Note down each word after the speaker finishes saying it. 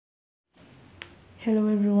Hello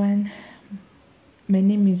everyone, my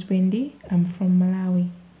name is Wendy. I'm from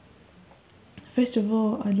Malawi. First of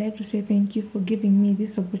all, I'd like to say thank you for giving me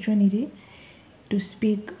this opportunity to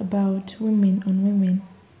speak about women on women.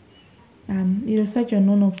 It was such an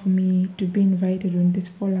honor for me to be invited on this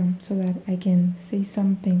forum so that I can say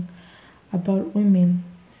something about women,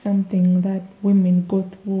 something that women go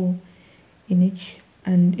through in each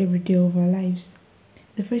and every day of our lives.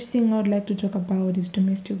 The first thing I would like to talk about is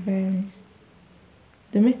domestic violence.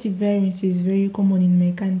 Domestic violence is very common in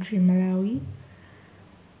my country, Malawi.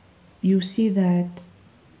 You see that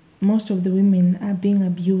most of the women are being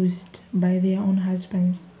abused by their own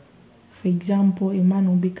husbands. For example, a man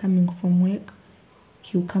will be coming from work,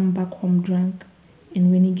 he'll come back home drunk,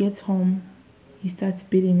 and when he gets home, he starts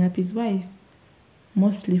beating up his wife,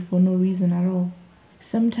 mostly for no reason at all.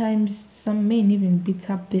 Sometimes some men even beat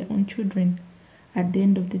up their own children. At the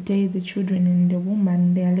end of the day, the children and the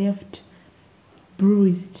woman, they are left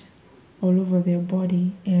bruised all over their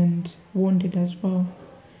body and wounded as well.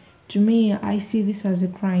 To me, I see this as a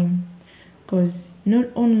crime because not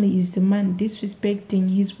only is the man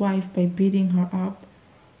disrespecting his wife by beating her up,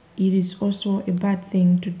 it is also a bad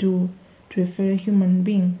thing to do to a fellow human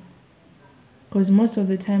being, because most of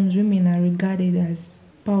the times women are regarded as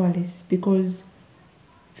powerless because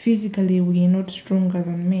physically we are not stronger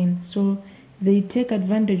than men, so they take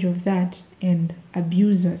advantage of that and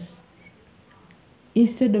abuse us.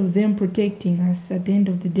 Instead of them protecting us, at the end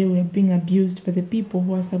of the day, we are being abused by the people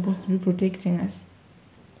who are supposed to be protecting us.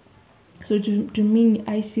 So to me,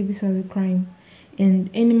 I see this as a crime. And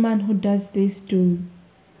any man who does this to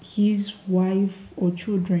his wife or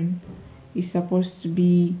children is supposed to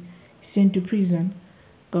be sent to prison,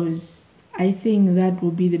 because I think that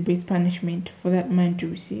will be the best punishment for that man to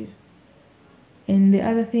receive. And the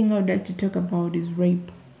other thing I would like to talk about is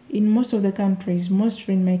rape. In most of the countries,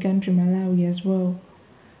 mostly in my country, Malawi as well,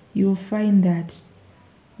 you'll find that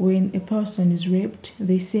when a person is raped,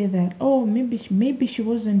 they say that, oh, maybe she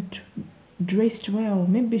wasn't dressed well,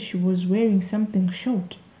 maybe she was wearing something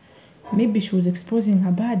short, maybe she was exposing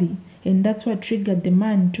her body, and that's what triggered the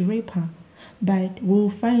man to rape her. But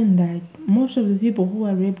we'll find that most of the people who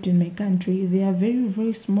are raped in my country, they are very,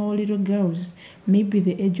 very small little girls, maybe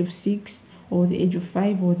the age of 6 or the age of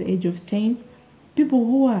 5 or the age of 10. People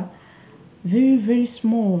who are very, very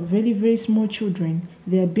small, very, very small children,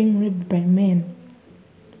 they are being raped by men.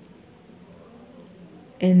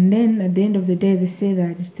 And then at the end of the day, they say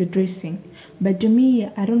that it's the dressing. But to me,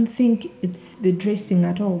 I don't think it's the dressing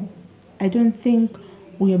at all. I don't think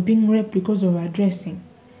we are being raped because of our dressing.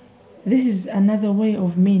 This is another way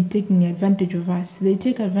of men taking advantage of us. They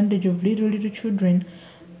take advantage of little children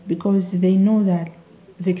because they know that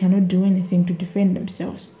they cannot do anything to defend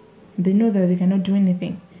themselves. They know that they cannot do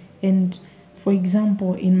anything. And for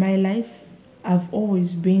example, in my life, I've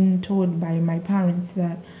always been told by my parents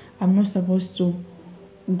that I'm not supposed to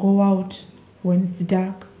go out when it's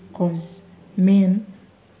dark because men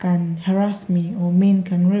can harass me or men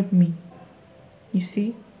can rape me. You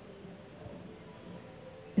see?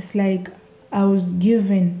 It's like I was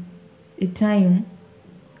given a time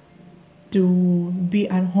to be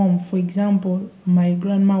at home. For example, my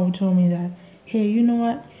grandma would tell me that, hey, you know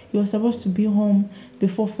what? You're supposed to be home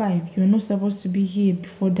before 5. You're not supposed to be here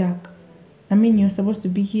before dark. You're supposed to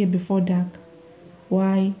be here before dark.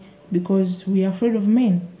 Why? Because we are afraid of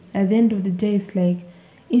men. At the end of the day, it's like,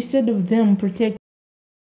 instead of them protecting,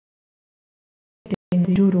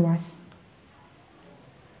 they do to us.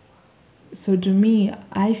 So to me,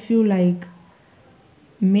 I feel like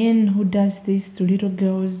men who does this to little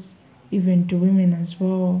girls, even to women as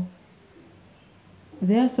well,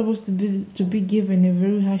 they are supposed to be given a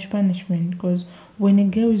very harsh punishment, because when a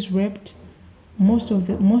girl is raped, most of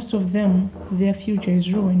them, their future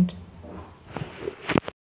is ruined.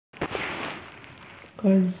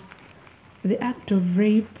 Because the act of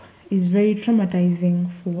rape is very traumatizing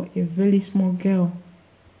for a very small girl.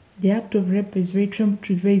 The act of rape is very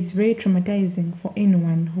traumatizing for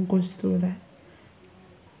anyone who goes through that.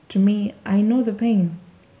 To me, I know the pain,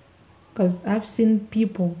 because I've seen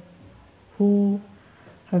people who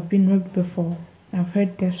have been raped before. I've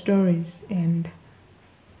heard their stories and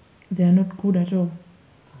they are not good at all.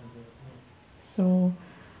 So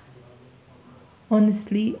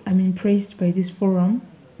honestly, I'm impressed by this forum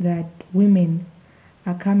that women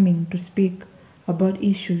are coming to speak about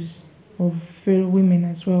issues of fellow women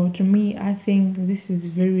as well. To me, I think this is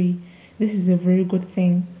a very good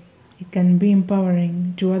thing. It can be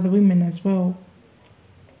empowering to other women as well.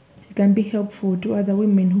 It can be helpful to other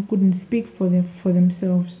women who couldn't speak for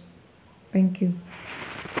themselves. Thank you.